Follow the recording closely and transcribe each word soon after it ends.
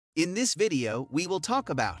In this video, we will talk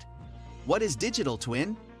about what is digital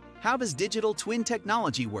twin? How does digital twin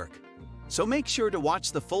technology work? So make sure to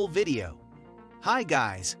watch the full video. Hi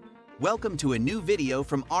guys! Welcome to a new video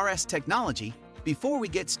from RS Technology. Before we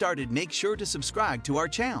get started, make sure to subscribe to our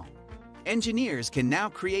channel. Engineers can now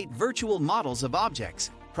create virtual models of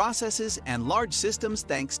objects, processes, and large systems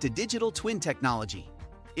thanks to digital twin technology.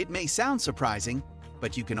 It may sound surprising,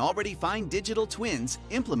 but you can already find digital twins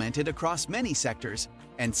implemented across many sectors,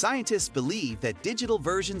 and scientists believe that digital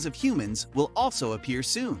versions of humans will also appear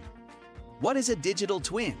soon. What is a digital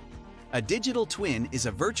twin? A digital twin is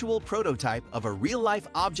a virtual prototype of a real-life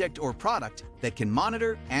object or product that can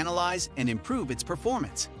monitor, analyze, and improve its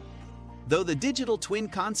performance. Though the digital twin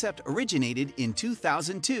concept originated in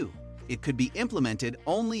 2002, it could be implemented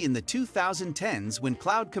only in the 2010s when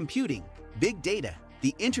cloud computing, big data,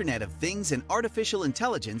 the Internet of Things, and artificial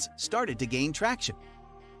intelligence started to gain traction.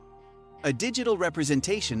 A digital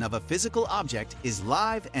representation of a physical object is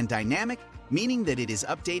live and dynamic, meaning that it is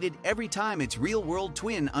updated every time its real-world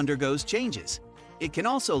twin undergoes changes. It can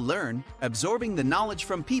also learn, absorbing the knowledge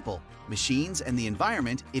from people, machines, and the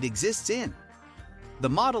environment it exists in. The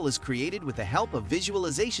model is created with the help of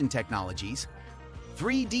visualization technologies,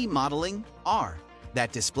 3D modeling, R,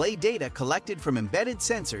 that display data collected from embedded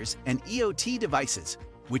sensors and IoT devices,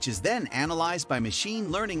 which is then analyzed by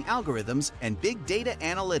machine learning algorithms and big data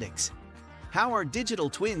analytics. How are digital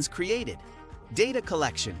twins created? Data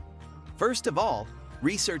collection. First of all,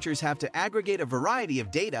 researchers have to aggregate a variety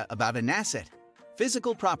of data about an asset: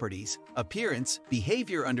 physical properties, appearance,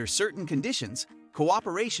 behavior under certain conditions,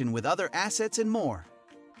 cooperation with other assets, and more.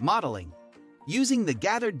 Modeling. Using the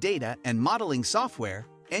gathered data and modeling software,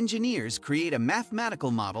 engineers create a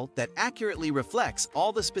mathematical model that accurately reflects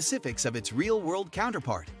all the specifics of its real-world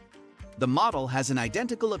counterpart. The model has an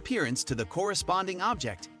identical appearance to the corresponding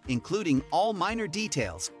object, including all minor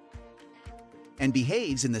details, and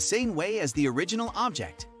behaves in the same way as the original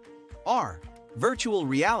object. R. Virtual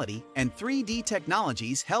reality and 3D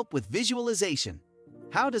technologies help with visualization.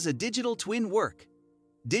 How does a digital twin work?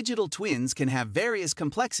 Digital twins can have various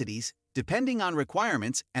complexities depending on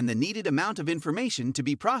requirements and the needed amount of information to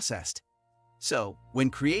be processed. So, when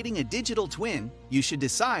creating a digital twin, you should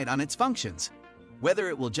decide on its functions, whether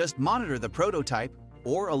it will just monitor the prototype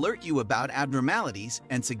or alert you about abnormalities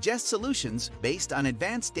and suggest solutions based on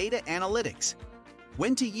advanced data analytics.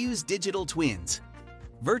 When to use digital twins?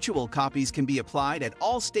 Virtual copies can be applied at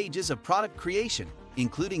all stages of product creation,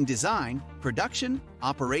 including design, production,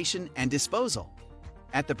 operation, and disposal.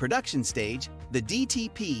 At the production stage, the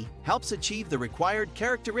DTP helps achieve the required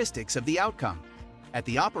characteristics of the outcome. At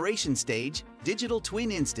the operation stage, Digital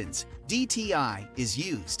Twin Instance, DTI, is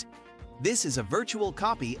used. This is a virtual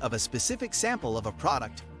copy of a specific sample of a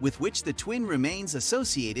product with which the twin remains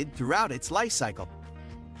associated throughout its life cycle.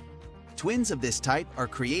 Twins of this type are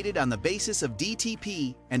created on the basis of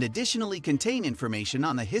DTP and additionally contain information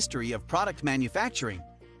on the history of product manufacturing,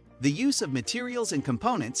 the use of materials and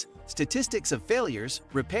components, statistics of failures,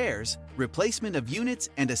 repairs, replacement of units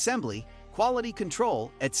and assembly, quality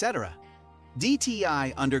control, etc.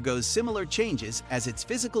 DTI undergoes similar changes as its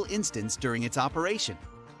physical instance during its operation.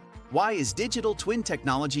 Why is digital twin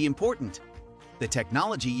technology important? The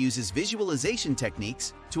technology uses visualization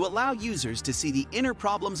techniques to allow users to see the inner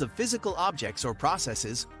problems of physical objects or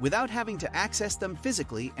processes without having to access them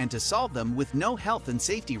physically and to solve them with no health and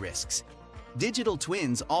safety risks. Digital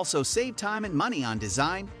twins also save time and money on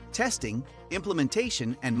design, testing,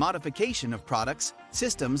 implementation, and modification of products,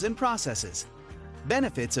 systems, and processes.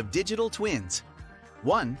 Benefits of digital twins.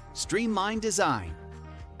 1. Streamlined design.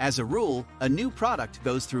 As a rule, a new product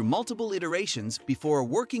goes through multiple iterations before a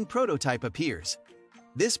working prototype appears.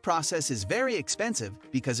 This process is very expensive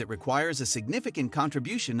because it requires a significant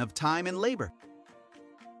contribution of time and labor.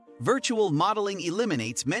 Virtual modeling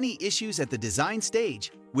eliminates many issues at the design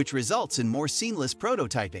stage, which results in more seamless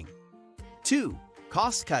prototyping. 2.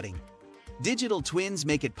 Cost cutting. Digital twins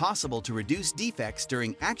make it possible to reduce defects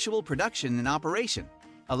during actual production and operation,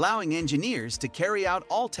 allowing engineers to carry out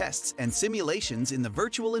all tests and simulations in the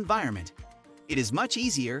virtual environment. It is much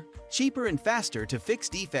easier, cheaper, and faster to fix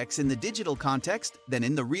defects in the digital context than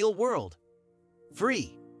in the real world.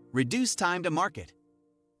 3. Reduce time to market.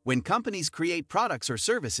 When companies create products or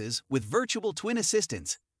services with virtual twin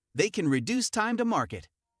assistants, they can reduce time to market.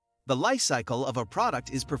 The life cycle of a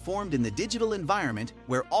product is performed in the digital environment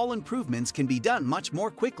where all improvements can be done much more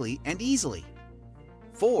quickly and easily.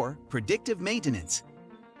 4. Predictive maintenance.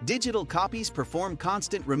 Digital copies perform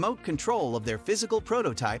constant remote control of their physical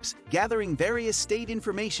prototypes, gathering various state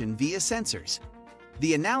information via sensors.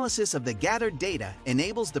 The analysis of the gathered data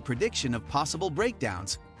enables the prediction of possible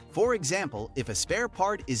breakdowns, For example, if a spare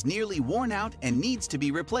part is nearly worn out and needs to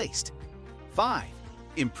be replaced. 5.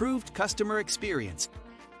 Improved customer experience.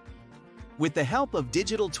 With the help of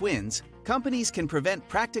digital twins, companies can prevent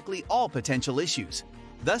practically all potential issues,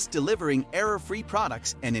 thus delivering error-free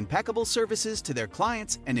products and impeccable services to their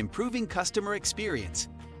clients and improving customer experience.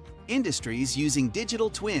 Industries using digital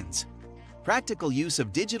twins. Practical use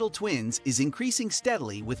of digital twins is increasing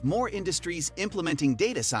steadily, with more industries implementing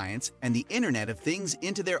data science and the Internet of Things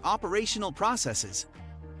into their operational processes.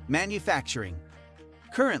 Manufacturing.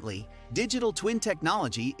 Currently, digital twin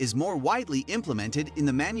technology is more widely implemented in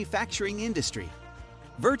the manufacturing industry.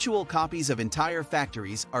 Virtual copies of entire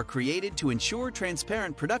factories are created to ensure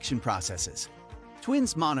transparent production processes.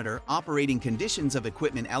 Twins monitor operating conditions of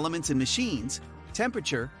equipment elements and machines,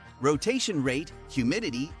 temperature, rotation rate,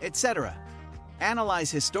 humidity, etc. Analyze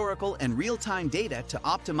historical and real-time data to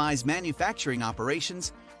optimize manufacturing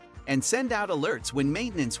operations, and send out alerts when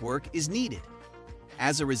maintenance work is needed.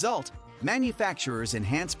 As a result, manufacturers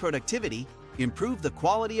enhance productivity, improve the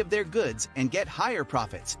quality of their goods, and get higher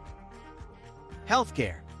profits.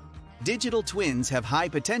 Healthcare. Digital twins have high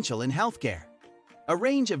potential in healthcare. A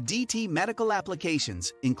range of DT medical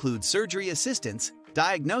applications include surgery assistance,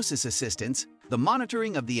 diagnosis assistance, the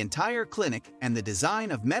monitoring of the entire clinic, and the design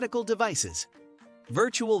of medical devices.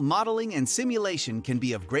 Virtual modeling and simulation can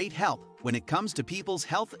be of great help when it comes to people's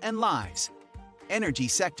health and lives. Energy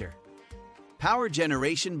sector. Power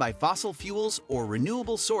generation by fossil fuels or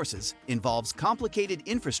renewable sources involves complicated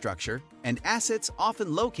infrastructure and assets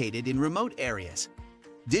often located in remote areas.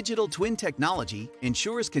 Digital twin technology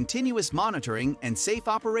ensures continuous monitoring and safe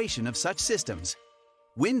operation of such systems.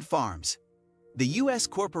 Wind farms. The U.S.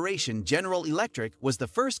 corporation General Electric was the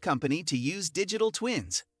first company to use digital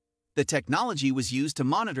twins. The technology was used to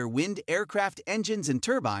monitor wind aircraft engines and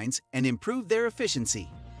turbines and improve their efficiency.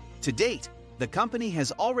 To date, the company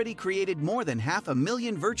has already created more than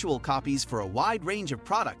 500,000 virtual copies for a wide range of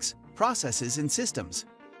products, processes, and systems.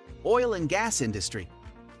 Oil and gas industry.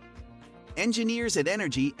 Engineers at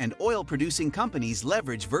energy and oil-producing companies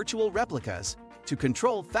leverage virtual replicas to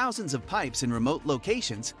control thousands of pipes in remote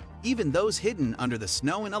locations, even those hidden under the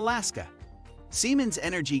snow in Alaska. Siemens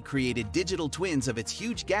Energy created digital twins of its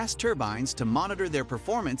huge gas turbines to monitor their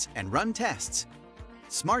performance and run tests.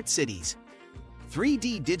 Smart cities.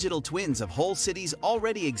 3D digital twins of whole cities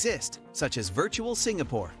already exist, such as Virtual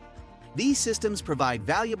Singapore. These systems provide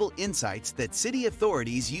valuable insights that city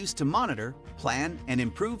authorities use to monitor, plan, and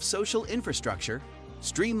improve social infrastructure,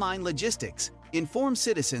 streamline logistics, inform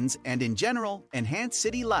citizens, and in general, enhance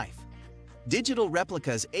city life. Digital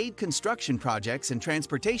replicas aid construction projects and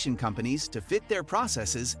transportation companies to fit their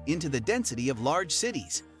processes into the density of large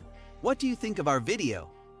cities. What do you think of our video?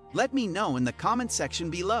 Let me know in the comment section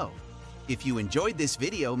below. If you enjoyed this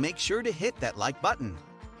video, make sure to hit that like button.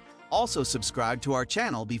 Also subscribe to our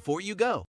channel before you go.